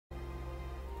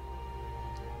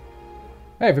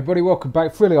Hey everybody, welcome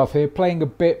back. Frilioff here, playing a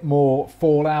bit more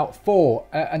Fallout 4,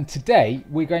 and today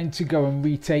we're going to go and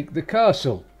retake the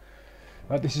castle.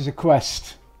 This is a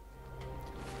quest.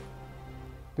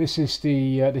 This is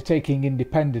the Taking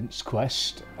Independence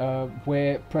quest,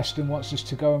 where Preston wants us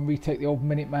to go and retake the old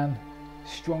Minuteman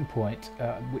Stronghold,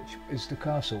 which is the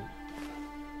castle.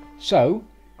 So,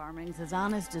 farming's as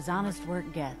honest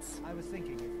work gets. I was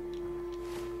thinking,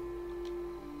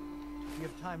 if you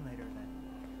have time later, then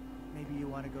maybe you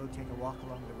want to go take a walk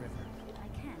along the river. I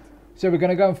can't. So we're going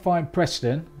to go and find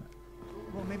Preston.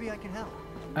 Well, maybe I can help.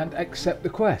 And accept the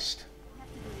quest.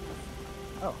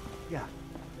 Oh, yeah.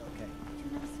 Okay.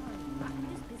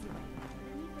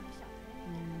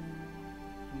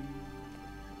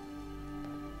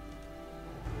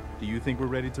 Do you think we're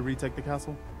ready to retake the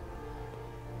castle?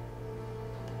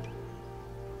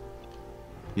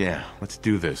 Yeah, let's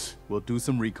do this. We'll do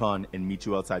some recon and meet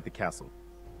you outside the castle.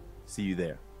 See you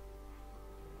there.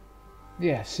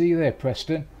 Yeah, see you there,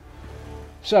 Preston.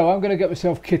 So I'm going to get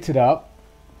myself kitted up,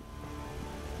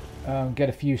 get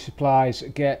a few supplies,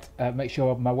 make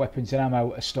sure my weapons and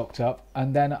ammo are stocked up,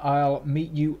 and then I'll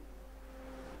meet you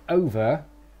over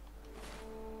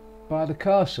by the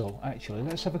castle. Actually,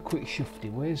 let's have a quick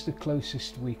shifty. Where's the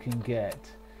closest we can get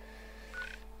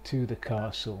to the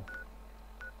castle?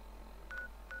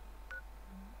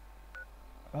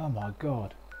 Oh my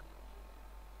god.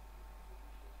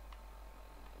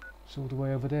 It's all the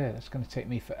way over there. That's going to take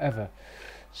me forever.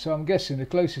 So I'm guessing the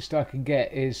closest I can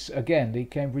get is, again, the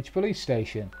Cambridge police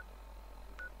station.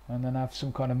 And then have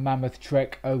some kind of mammoth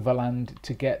trek overland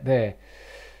to get there.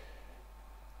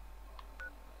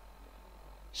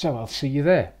 So I'll see you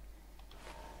there.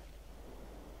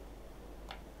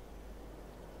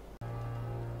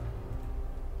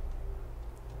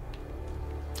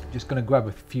 Just going to grab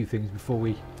a few things before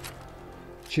we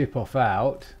chip off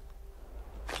out.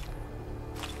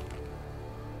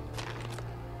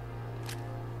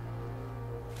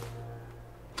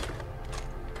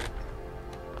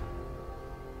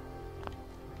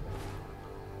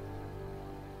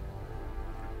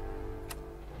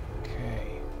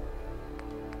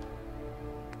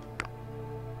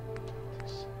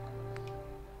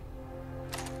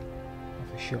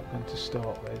 Shotgun to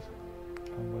start with,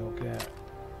 and we'll get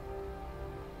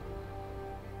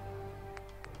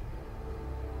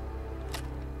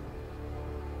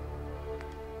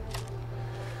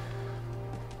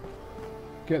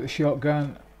the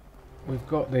shotgun. We've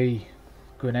got the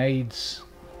grenades.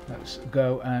 Let's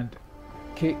go and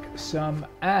kick some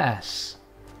ass,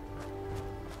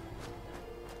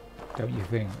 don't you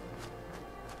think?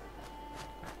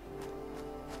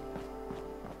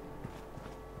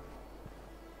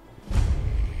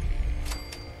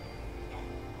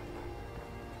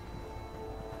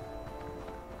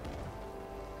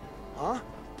 Huh?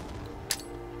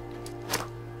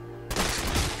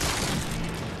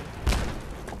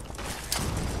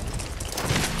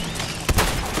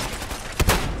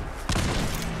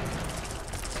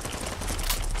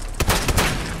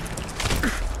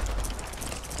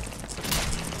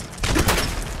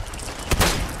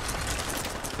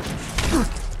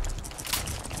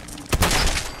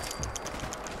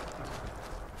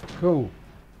 Cool.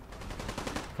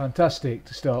 Fantastic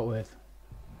to start with.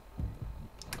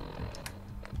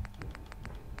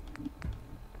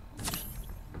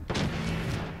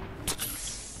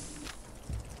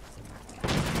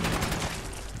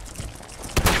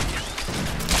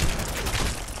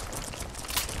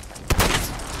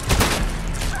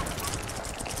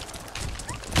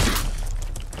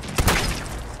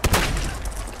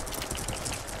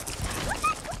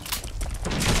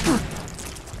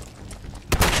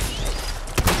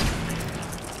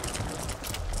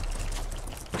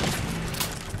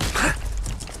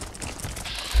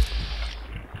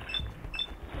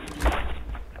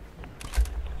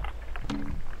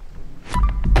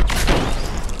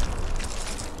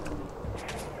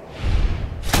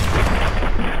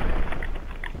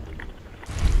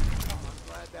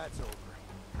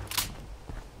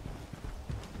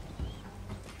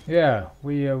 Yeah,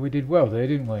 we did well there,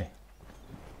 didn't we?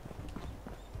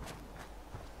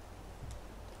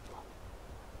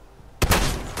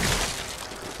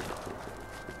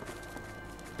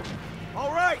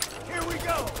 All right, here we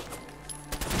go.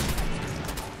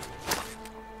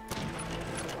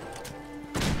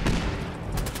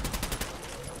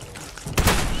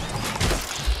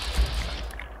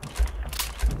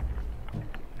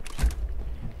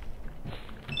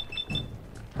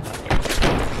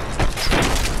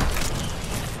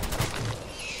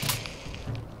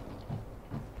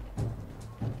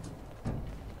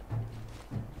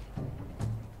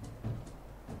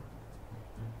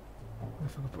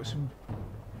 if I could put some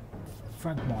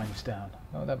frag mines down.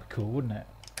 Oh, that'd be cool, wouldn't it?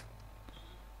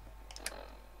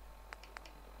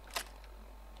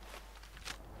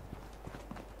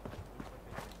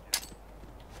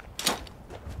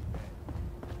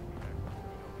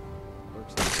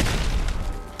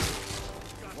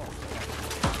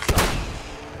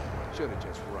 Should have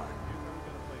just run.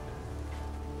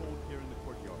 Hold here in the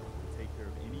courtyard. Take care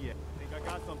of any. I think I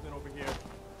got something over here.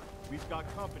 We've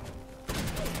got company.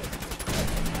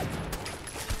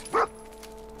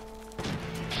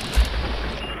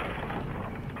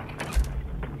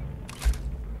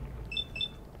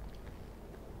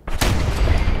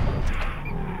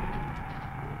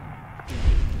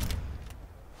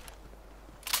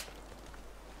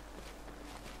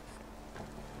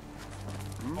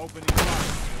 Opening fire.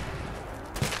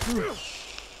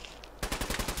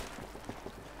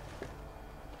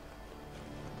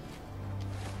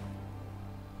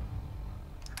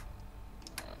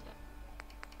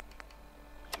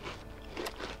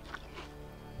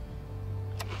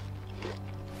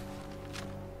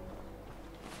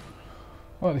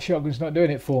 Well, the shotgun's not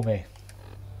doing it for me.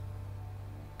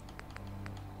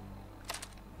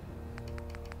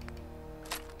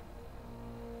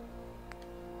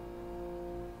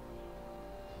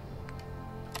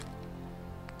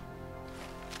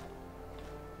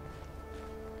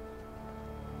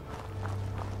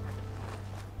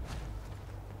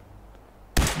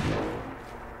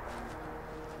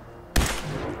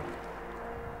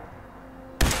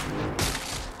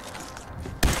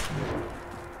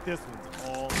 This one's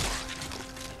all mine.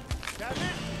 That's it.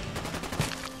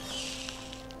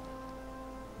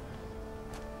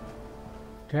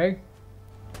 Okay.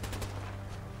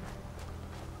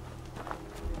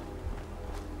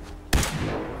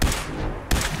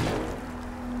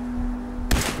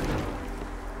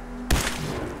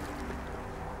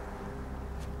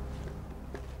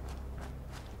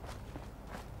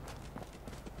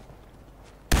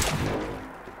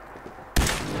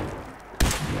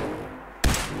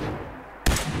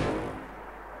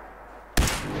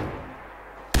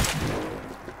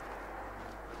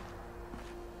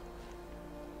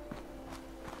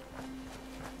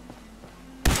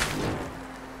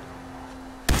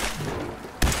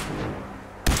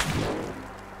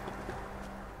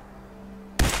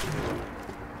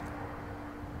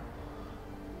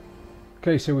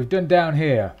 Okay, so we've done down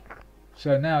here.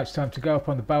 So now it's time to go up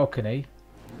on the balcony,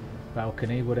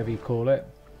 whatever you call it,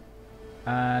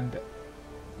 and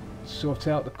sort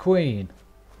out the Queen.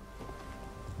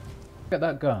 Get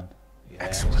that gun. Yeah.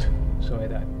 Excellent. Sorry,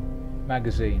 that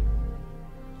magazine.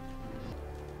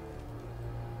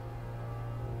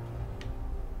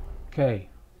 Okay,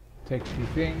 take a few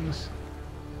things.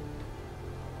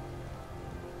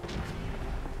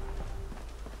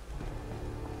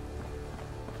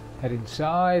 Head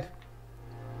inside.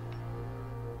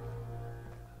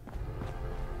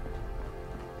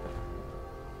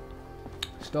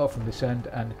 Start from this end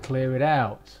and clear it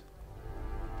out.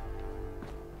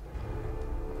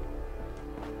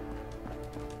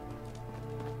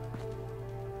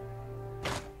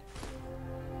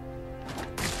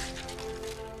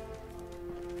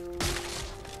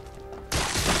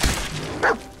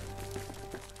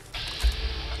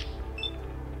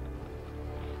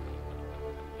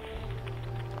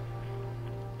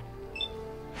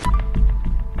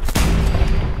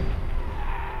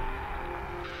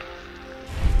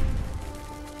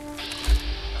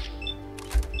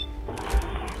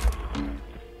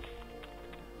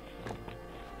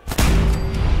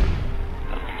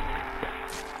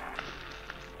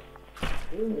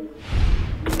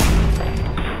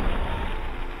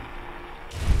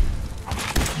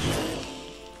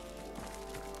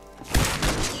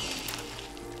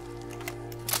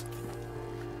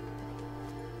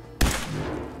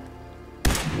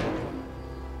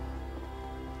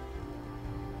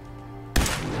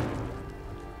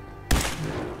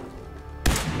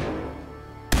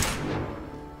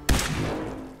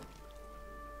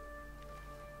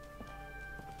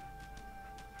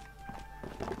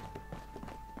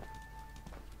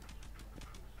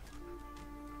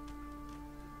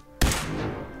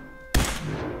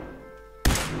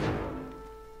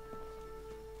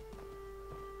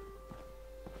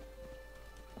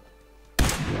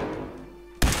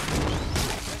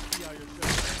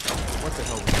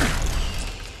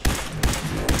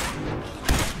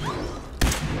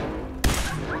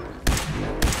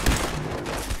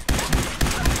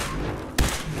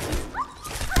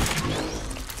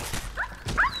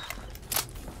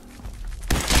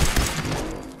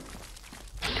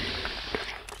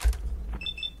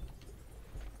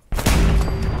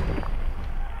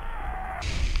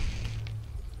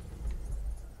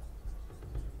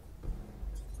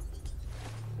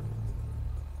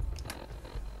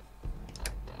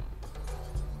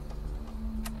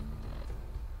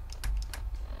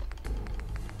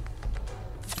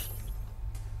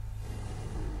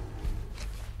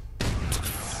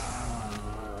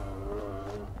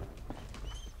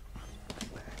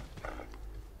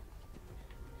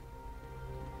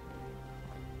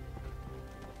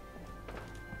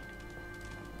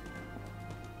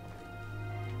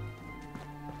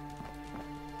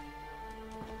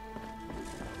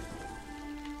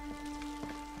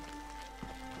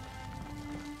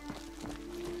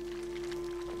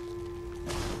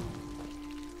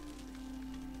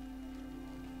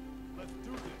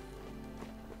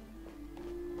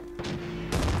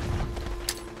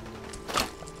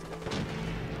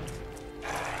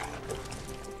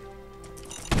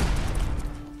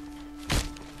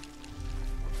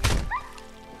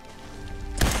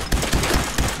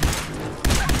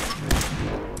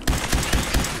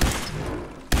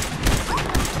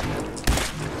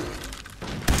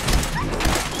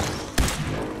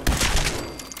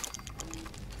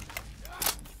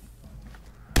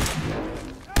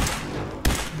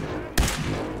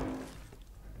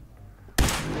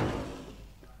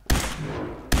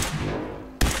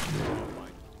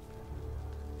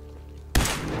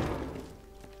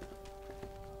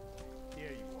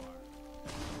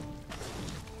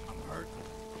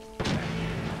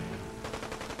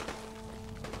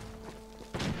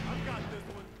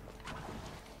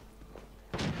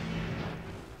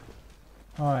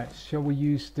 Alright, shall we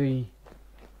use the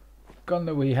gun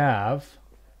that we have?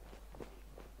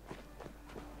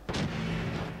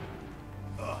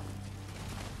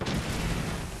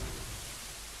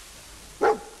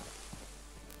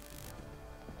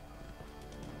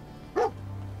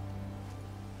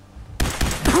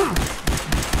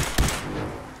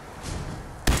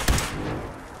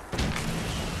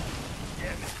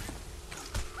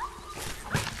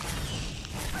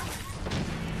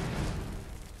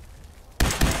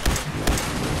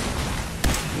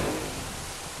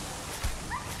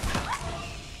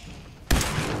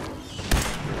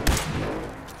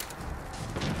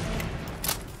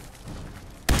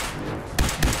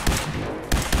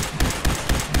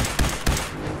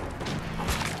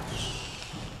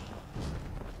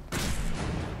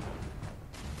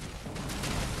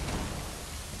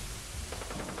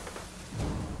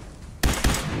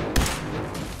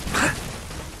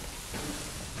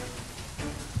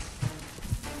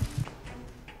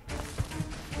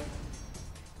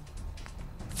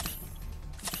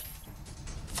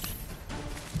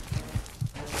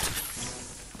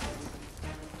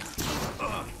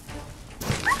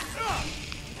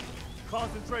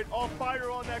 Concentrate all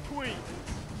fire on that queen.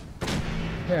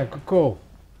 Yeah, good call.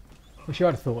 Wish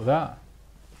I'd have thought of that.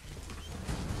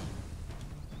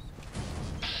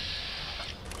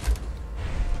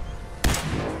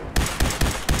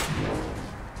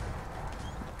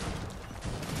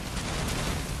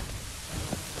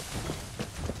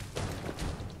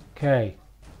 Okay.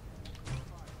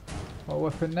 What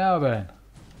weapon now then?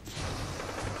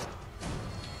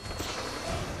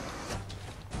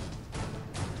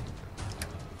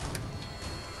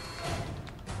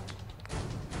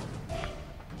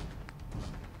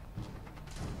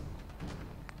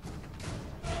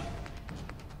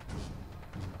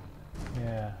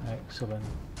 Yeah, excellent.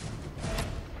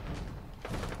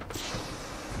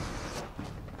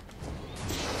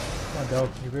 Come on, dog,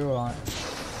 you'll be alright.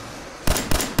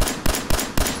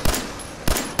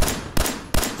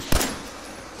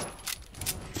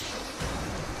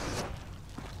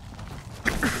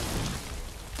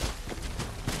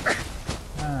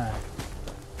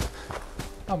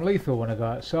 I'm lethal when I go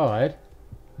outside.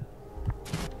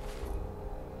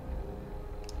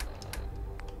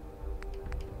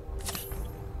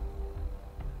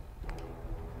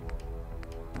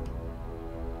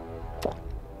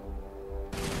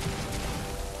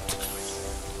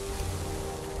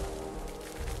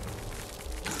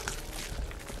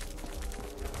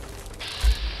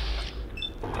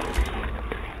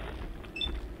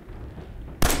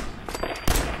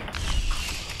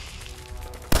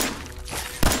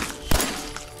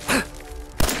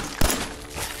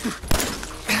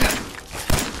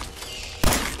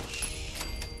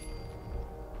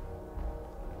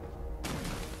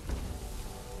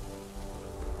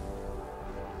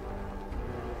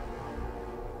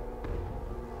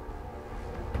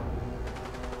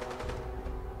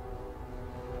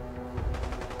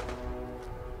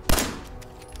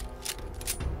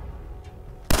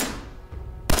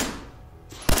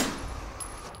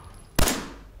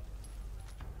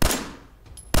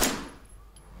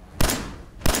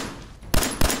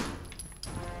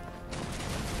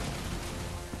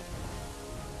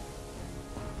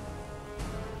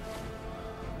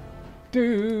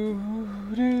 Do.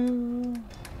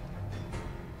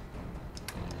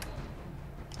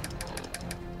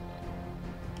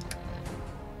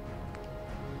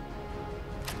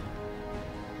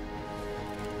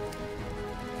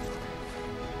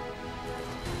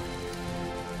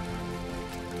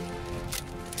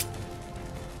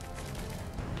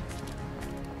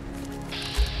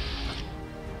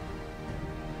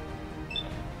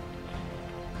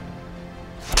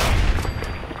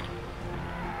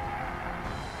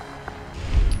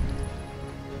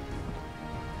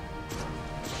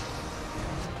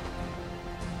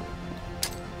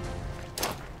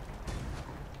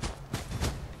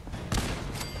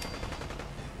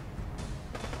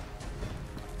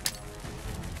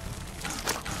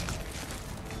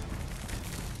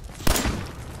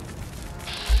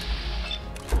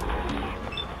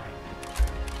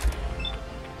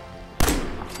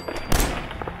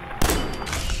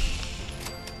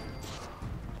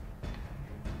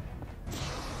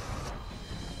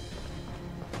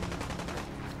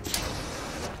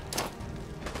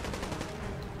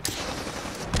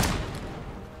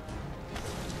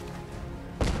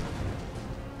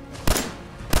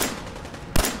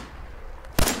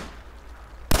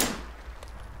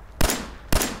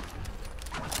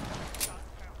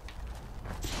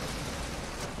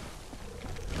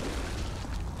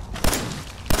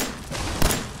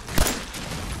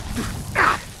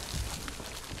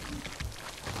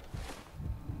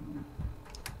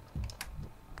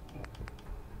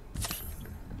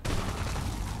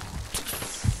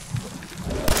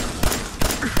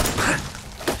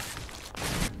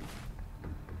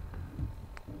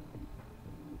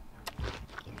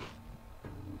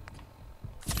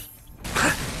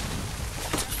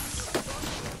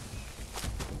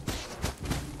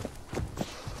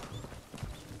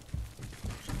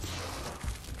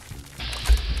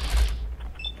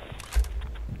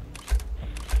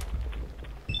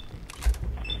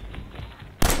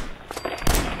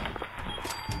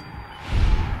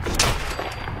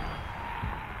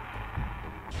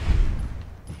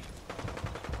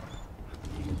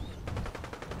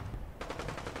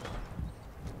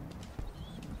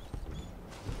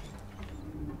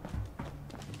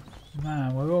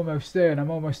 almost there and I'm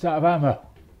almost out of ammo.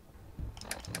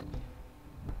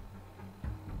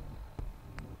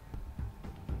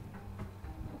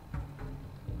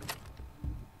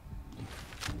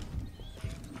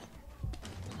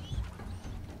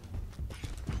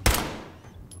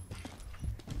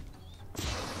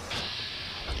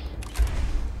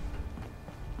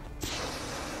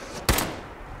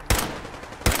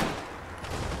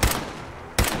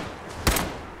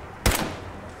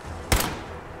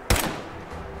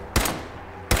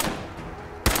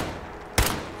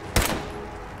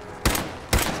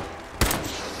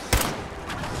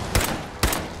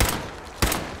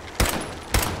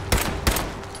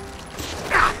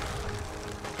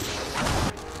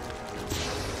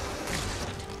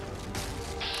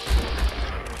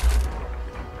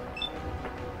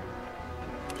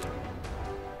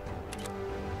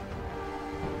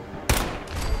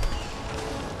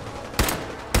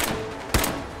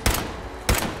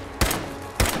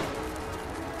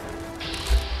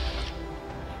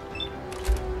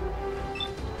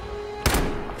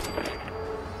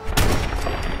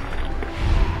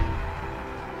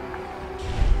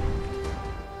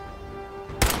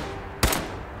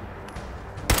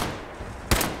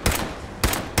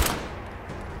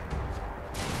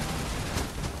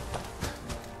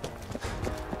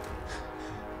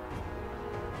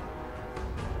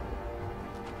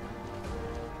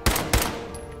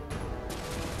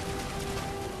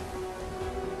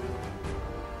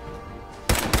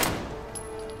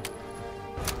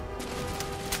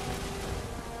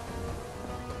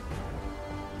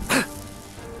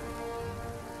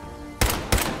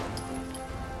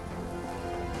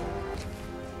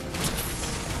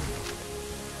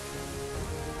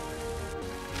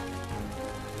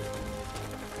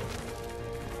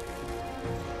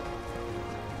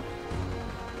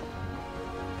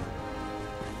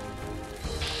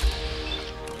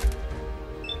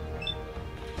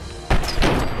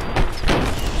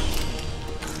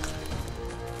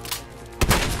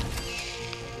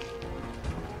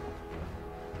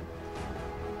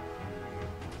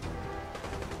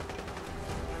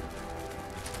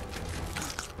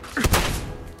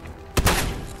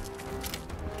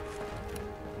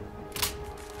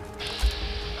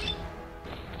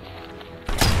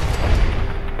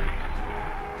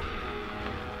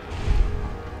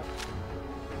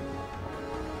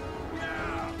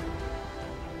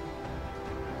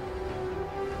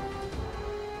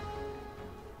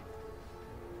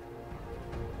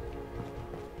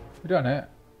 We've done it.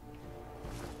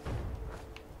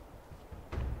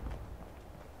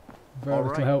 Very All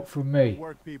little right. help from me. Good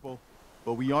work, people.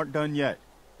 But we aren't done yet.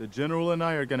 The General and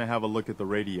I are gonna have a look at the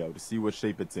radio to see what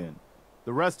shape it's in.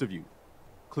 The rest of you,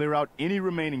 clear out any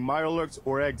remaining Mirelurks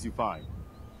or eggs you find.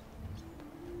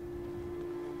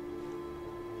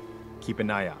 Keep an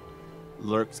eye out.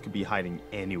 Lurks could be hiding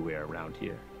anywhere around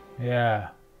here. Yeah.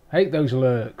 Hate those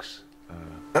lurks.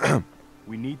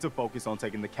 We need to focus on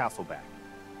taking the castle back.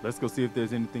 Let's go see if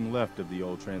there's anything left of the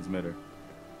old transmitter.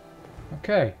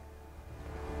 Okay.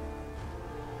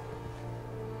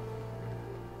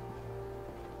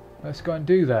 Let's go and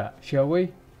do that, shall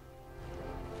we?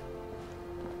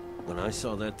 When I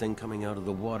saw that thing coming out of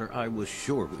the water, I was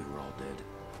sure we were all dead.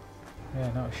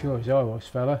 Yeah, not sure as I was,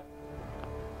 fella.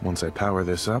 Once I power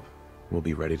this up, we'll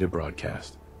be ready to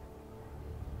broadcast.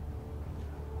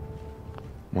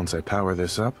 Once I power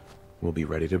this up, we'll be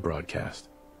ready to broadcast.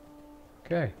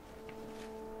 Okay.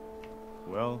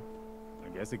 Well,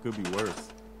 I guess it could be worse.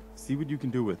 See what you can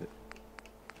do with it.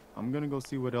 I'm gonna go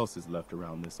see what else is left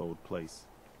around this old place.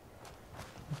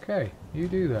 Okay, you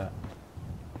do that.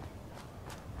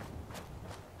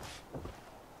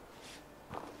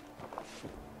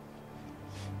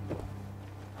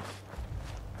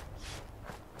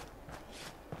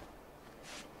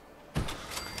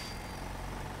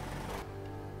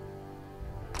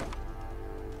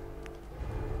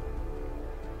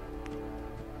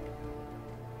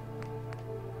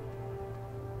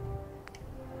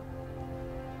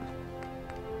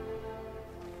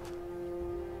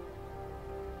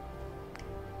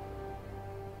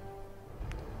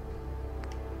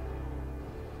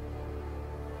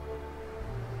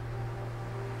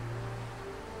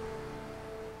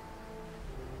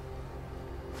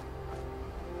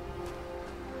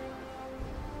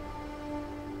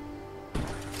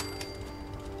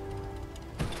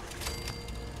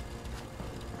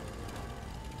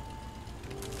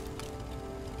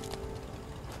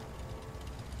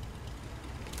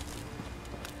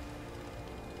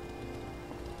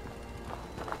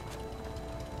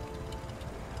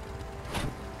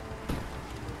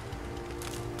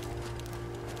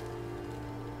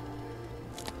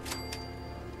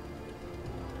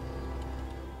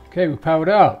 Okay, we're powered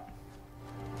up.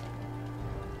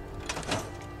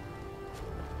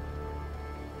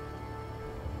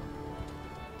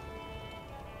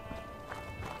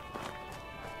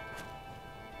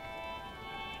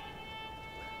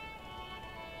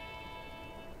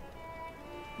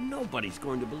 Nobody's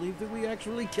going to believe that we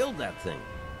actually killed that thing.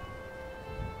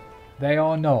 They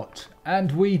are not. And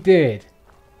we did.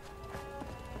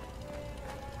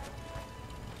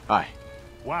 Hi.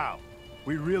 Wow,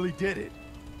 we really did it.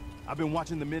 I've been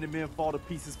watching the Minutemen fall to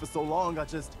pieces for so long,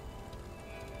 This is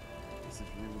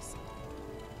really something.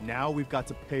 Now we've got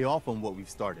to pay off on what we've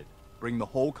started. Bring the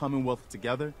whole Commonwealth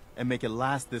together and make it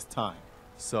last this time.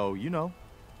 So, you know,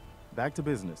 back to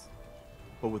business.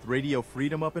 But with Radio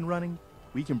Freedom up and running,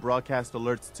 we can broadcast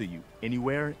alerts to you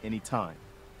anywhere, anytime.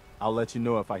 I'll let you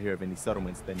know if I hear of any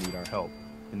settlements that need our help.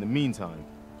 In the meantime,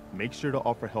 make sure to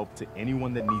offer help to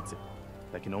anyone that needs it.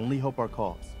 That can only help our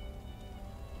cause.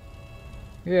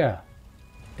 Yeah,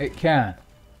 it can.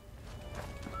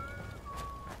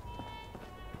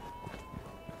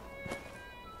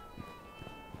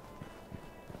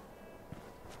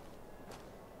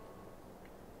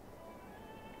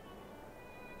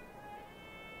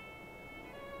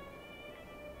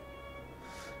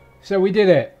 So we did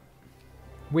it.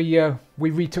 We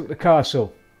retook the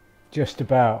castle, just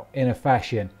about, in a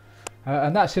fashion.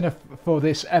 And that's enough for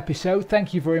this episode.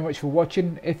 Thank you very much for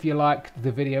watching. If you liked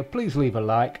the video, please leave a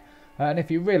like. And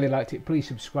if you really liked it, please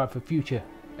subscribe for future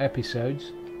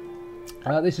episodes.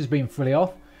 This has been Fully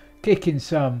Off, kicking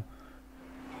some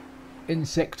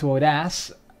insectoid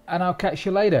ass, and I'll catch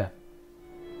you later.